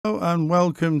Hello and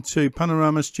welcome to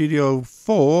Panorama Studio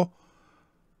 4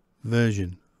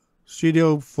 version.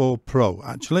 Studio 4 Pro,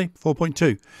 actually,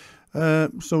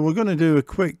 4.2. So we're going to do a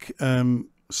quick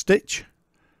stitch,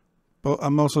 but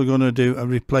I'm also going to do a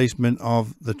replacement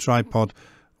of the tripod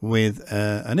with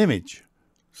an image.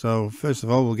 So first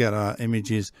of all, we'll get our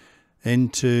images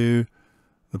into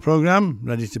the program,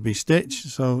 ready to be stitched.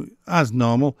 So as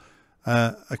normal,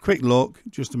 a quick look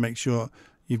just to make sure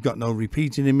you've got no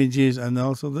repeating images, and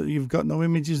also that you've got no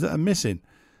images that are missing.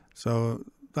 So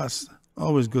that's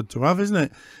always good to have, isn't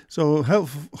it? So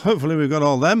hopefully we've got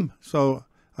all them. So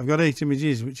I've got 8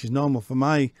 images, which is normal for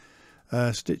my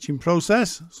stitching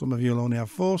process. Some of you will only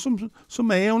have 4, some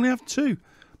may only have 2,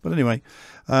 but anyway,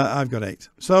 I've got 8.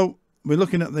 So we're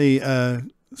looking at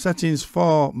the settings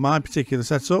for my particular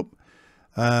setup.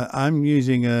 I'm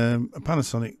using a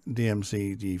Panasonic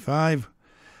DMC G5,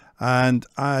 and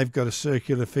I've got a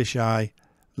circular fisheye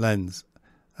lens.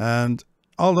 And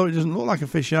although it doesn't look like a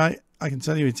fisheye, I can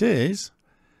tell you it is.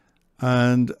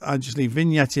 And I just leave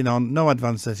vignetting on, no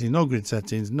advanced settings, no grid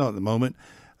settings, not at the moment.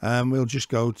 We'll just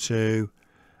go to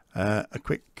a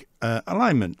quick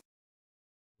alignment.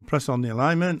 Press on the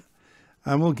alignment,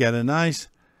 and we'll get a nice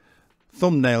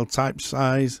thumbnail type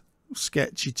size,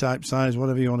 sketchy type size,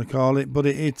 whatever you want to call it, but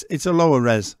it's a lower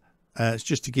res. It's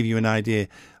just to give you an idea.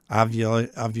 Have your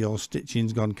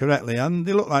stitchings gone correctly? And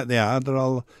they look like they are. They're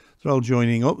all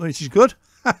joining up, which is good.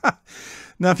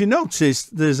 Now, if you notice,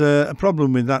 there's a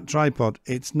problem with that tripod.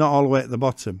 It's not all the way at the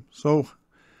bottom, so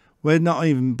we're not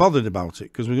even bothered about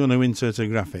it because we're going to insert a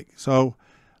graphic. So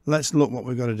let's look what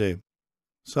we've got to do.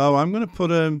 So I'm going to put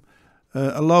a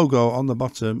logo on the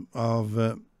bottom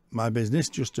of my business,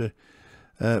 just to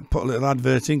put a little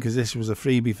advert in, because this was a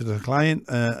freebie for the client.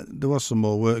 There was some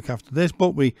more work after this,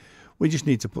 but we just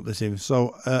need to put this in.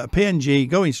 So PNG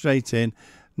going straight in.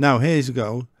 Now here's a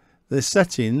go. The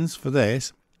settings for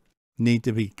this need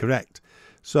to be correct.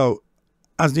 So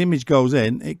as the image goes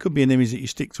in, it could be an image that you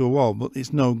stick to a wall, but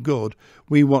it's no good.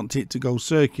 We want it to go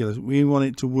circular. We want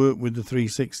it to work with the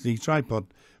 360 tripod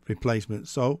replacement.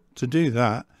 So to do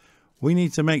that, we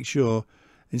need to make sure,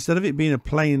 instead of it being a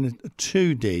plain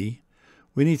 2D,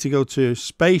 we need to go to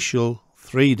spatial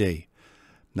 3D.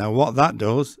 Now what that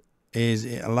does is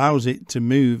it allows it to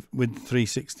move with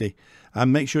 360,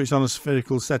 and make sure it's on a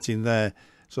spherical setting there.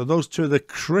 So those two are the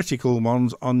critical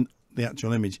ones on the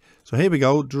actual image. So here we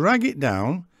go, drag it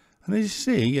down, and as you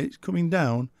see, it's coming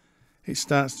down. It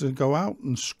starts to go out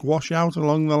and squash out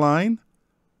along the line,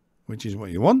 which is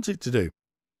what you want it to do.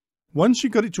 Once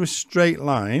you've got it to a straight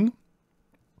line,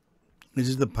 this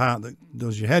is the part that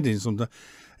does your heading sometimes.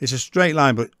 It's a straight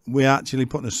line, but we're actually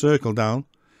putting a circle down.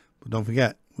 But don't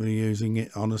forget, we're using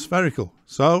it on a spherical.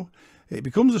 So it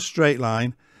becomes a straight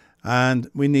line, and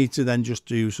we need to then just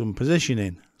do some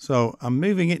positioning. So I'm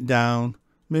moving it down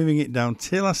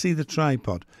till I see the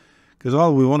tripod, because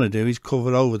all we want to do is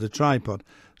cover over the tripod.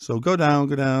 So go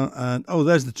down, and oh,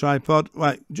 there's the tripod.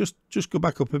 Right, just go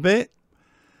back up a bit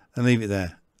and leave it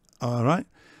there. All right.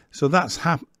 So that's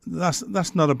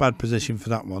not a bad position for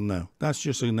that one now. That's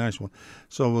just a nice one.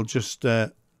 So we'll just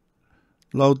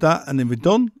load that, and then we're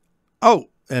done. Oh,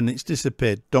 and it's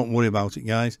disappeared. Don't worry about it,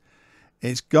 guys.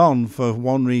 It's gone for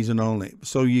one reason only,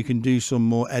 so you can do some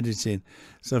more editing.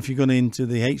 So if you're going into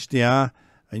the HDR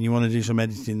and you want to do some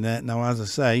editing there, now as I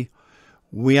say,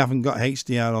 we haven't got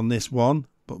HDR on this one,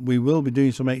 but we will be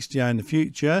doing some HDR in the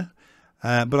future.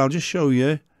 But I'll just show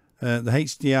you the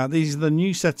HDR. These are the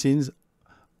new settings,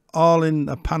 all in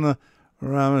a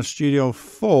PanoramaStudio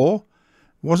 4.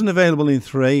 Wasn't available in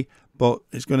 3, but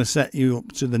it's going to set you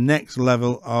up to the next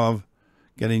level of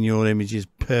getting your images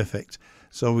perfect.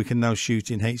 So we can now shoot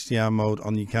in HDR mode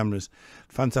on your cameras.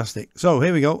 Fantastic. So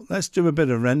here we go. Let's do a bit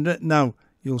of render. Now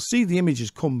you'll see the images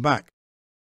come back,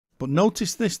 but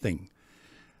notice this thing.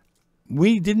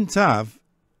 We didn't have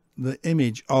the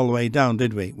image all the way down,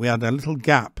 did we? We had a little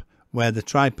gap where the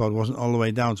tripod wasn't all the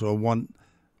way down to a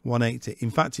 180. In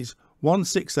fact, it's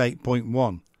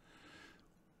 168.1.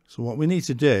 So what we need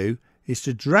to do is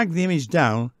to drag the image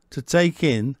down to take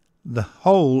in the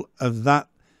whole of that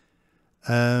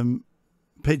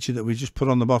picture that we just put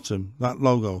on the bottom, that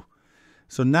logo.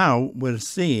 So now we're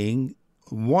seeing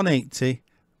 180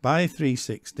 by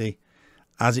 360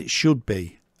 as it should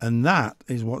be, and that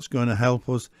is what's going to help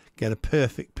us get a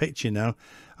perfect picture. Now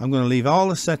I'm going to leave all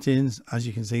the settings, as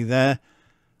you can see there,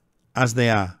 as they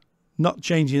are, not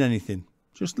changing anything.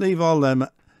 Just leave all them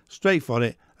straight for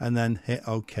it, and then hit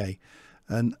OK.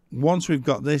 And once we've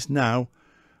got this, now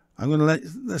I'm going to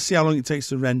let's see how long it takes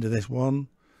to render this. 1,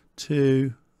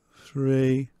 2,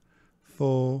 3,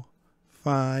 4,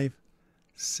 5,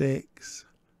 6,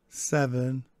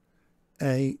 7,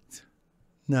 8,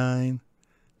 9,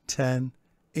 10,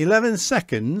 11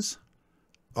 seconds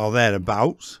or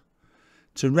thereabouts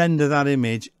to render that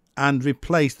image and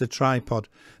replace the tripod.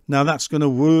 Now that's going to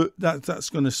work. That's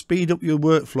going to speed up your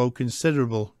workflow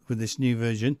considerable with this new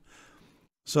version.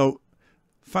 So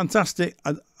fantastic.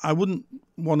 I wouldn't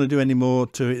want to do any more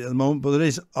to it at the moment, but there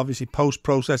is obviously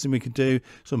post-processing we could do,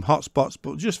 some hotspots,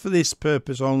 but just for this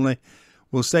purpose only,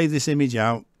 we'll save this image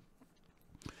out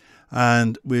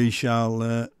and we shall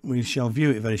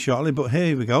view it very shortly. But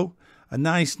here we go, a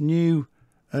nice new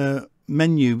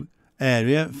menu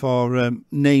area for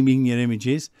naming your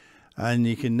images, and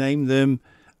you can name them,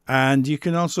 and you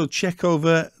can also check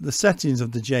over the settings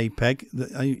of the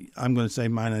JPEG. I'm going to say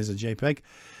mine is a JPEG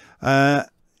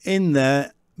in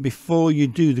there before you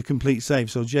do the complete save.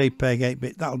 So JPEG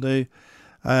 8-bit, that'll do.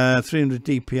 300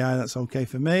 DPI, that's okay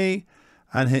for me,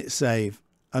 and hit save,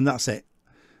 and that's it.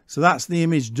 So that's the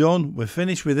image done. We're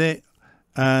finished with it,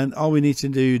 and all we need to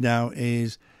do now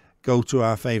is go to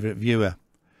our favorite viewer.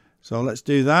 So let's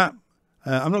do that.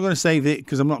 I'm not going to save it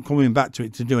because I'm not coming back to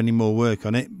it to do any more work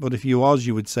on it, but if you was,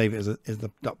 you would save it as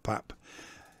the .pap.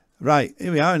 Right,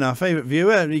 here we are in our favorite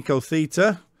viewer, Rico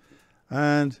Theta,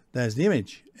 and there's the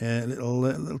image,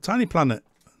 little tiny planet.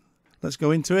 Let's go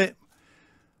into it,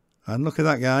 and look at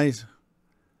that, guys.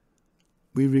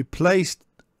 We replaced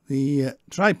the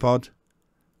tripod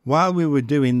while we were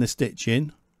doing the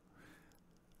stitching,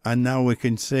 and now we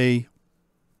can see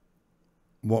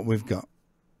what we've got,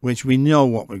 which we know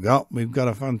what we've got. We've got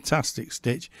a fantastic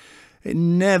stitch. It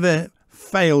never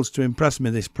fails to impress me,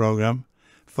 this program.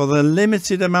 For the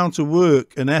limited amount of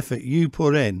work and effort you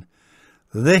put in,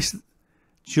 this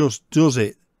just does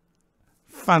it.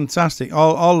 Fantastic.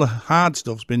 All the hard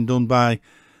stuff's been done by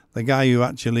the guy who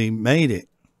actually made it,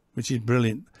 which is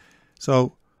brilliant.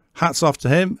 So hats off to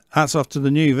him. Hats off to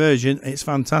the new version. It's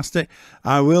fantastic.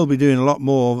 I will be doing a lot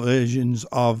more versions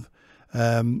of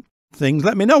things.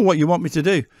 Let me know what you want me to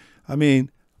do. I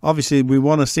mean, obviously we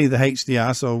want to see the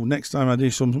HDR, so next time I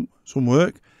do some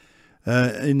work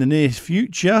in the near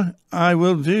future, I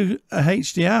will do a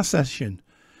HDR session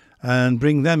and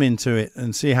bring them into it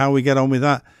and see how we get on with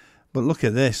that. But look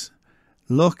at this.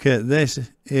 Look at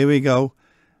this. Here we go.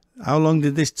 How long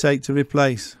did this take to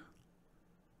replace?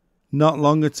 Not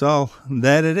long at all. And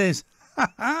there it is.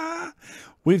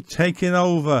 We've taken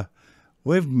over.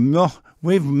 We've not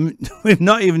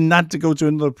even had to go to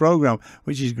another program,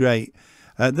 which is great.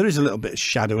 There is a little bit of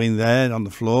shadowing there on the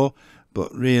floor,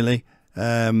 but really,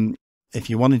 if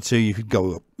you wanted to, you could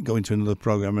go into another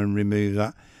program and remove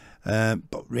that.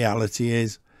 But reality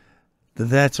is, they're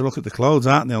there to look at the clothes,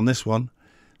 aren't they, on this one?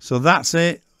 So that's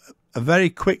it. A very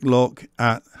quick look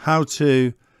at how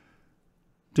to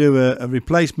do a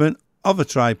replacement of a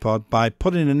tripod by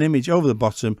putting an image over the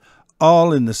bottom,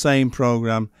 all in the same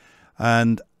program.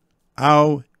 And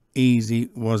how easy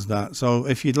was that? So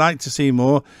if you'd like to see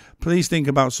more, please think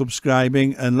about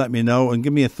subscribing and let me know, and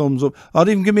give me a thumbs up, or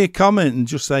even give me a comment and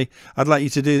just say, I'd like you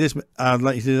to do this, I'd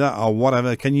like you to do that, or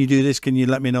whatever. Can you do this? Can you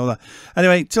let me know that?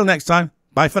 Anyway, till next time,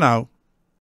 bye for now.